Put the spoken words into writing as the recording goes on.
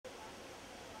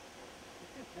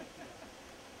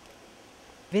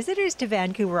Visitors to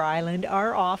Vancouver Island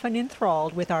are often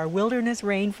enthralled with our wilderness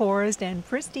rainforest and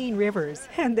pristine rivers,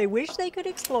 and they wish they could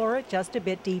explore it just a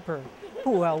bit deeper.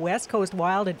 While West Coast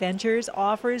Wild Adventures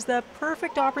offers the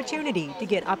perfect opportunity to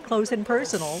get up close and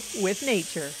personal with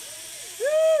nature.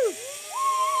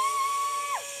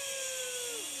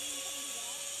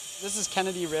 This is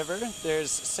Kennedy River. There's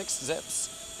 6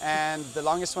 zips, and the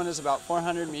longest one is about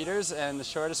 400 meters, and the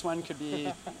shortest one could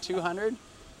be 200.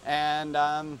 And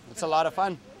it's a lot of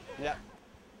fun. Yeah.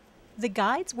 The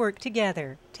guides work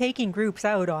together, taking groups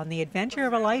out on the adventure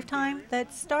of a lifetime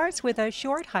that starts with a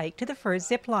short hike to the first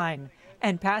zip line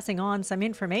and passing on some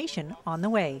information on the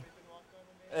way.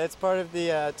 It's part of the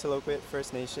Tloquit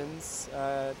First Nations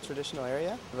traditional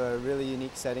area. We have a really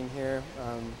unique setting here.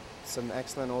 Some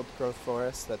excellent old growth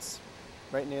forest that's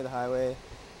right near the highway,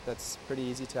 that's pretty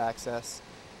easy to access,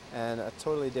 and a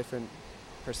totally different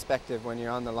perspective when you're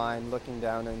on the line looking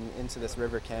down into this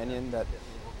river canyon that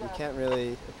you can't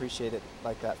really appreciate it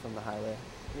like that from the highway.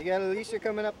 You got Alicia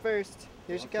coming up first.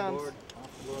 Here she comes. Off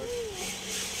the board.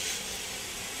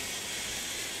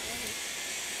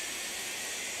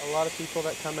 A lot of people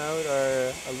that come out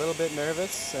are a little bit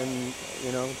nervous, and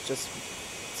just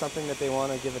something that they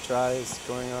want to give a try is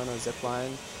going on a zip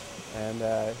line. And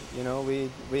we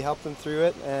help them through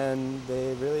it, and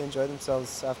they really enjoy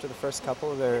themselves after the first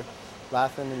couple. They're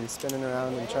laughing and spinning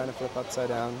around and trying to flip upside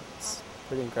down. It's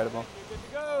pretty incredible. Good to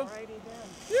go.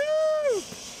 Woo!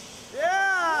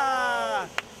 Yeah!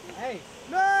 Hey,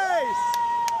 nice!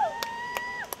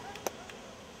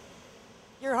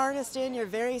 You're harnessed in, you're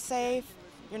very safe,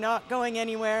 you're not going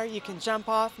anywhere, you can jump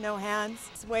off, no hands.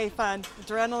 It's way fun.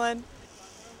 Adrenaline.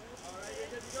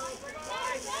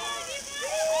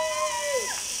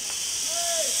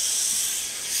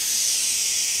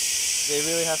 They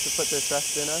really have to put their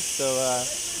trust in us, so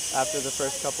after the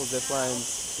first couple zip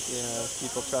lines,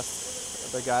 people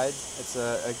trust the guide. It's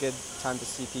a good time to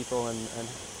see people and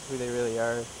who they really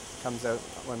are. Comes out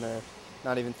when they're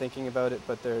not even thinking about it,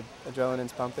 but their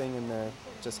adrenaline's pumping and they're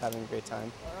just having a great time.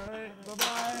 All right,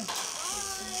 bye-bye.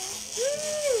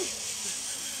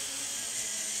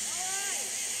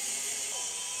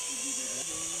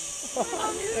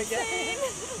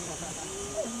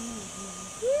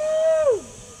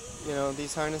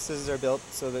 These harnesses are built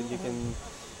so that you can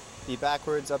be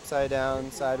backwards, upside down,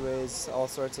 sideways, all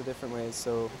sorts of different ways.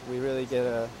 So we really get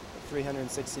a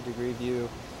 360-degree view,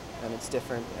 and it's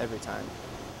different every time.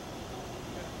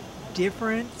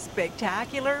 Different,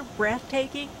 spectacular,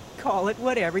 breathtaking, call it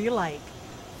whatever you like.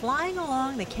 Flying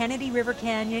along the Kennedy River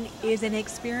Canyon is an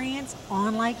experience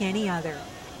unlike any other,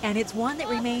 and it's one that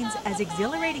remains as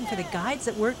exhilarating for the guides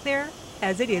that work there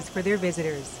as it is for their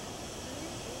visitors.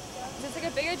 It's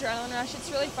like a big adrenaline rush. It's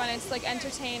really fun. It's like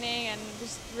entertaining and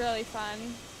just really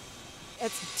fun.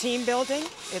 It's team building,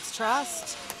 it's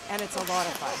trust, and it's a lot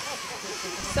of fun.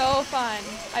 So fun.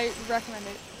 I recommend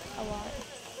it a lot.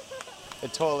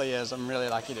 It totally is. I'm really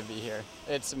lucky to be here.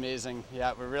 It's amazing.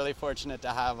 Yeah, we're really fortunate to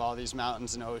have all these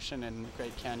mountains and ocean and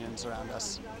great canyons around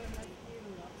us.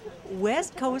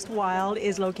 West Coast Wild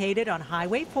is located on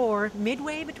Highway 4,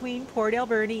 midway between Port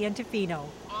Alberni and Tofino.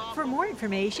 For more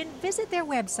information, visit their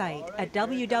website at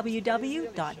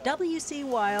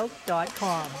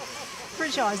www.wcwild.com. For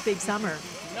Shaw's Big Summer,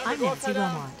 I'm Nancy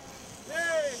Beaumont.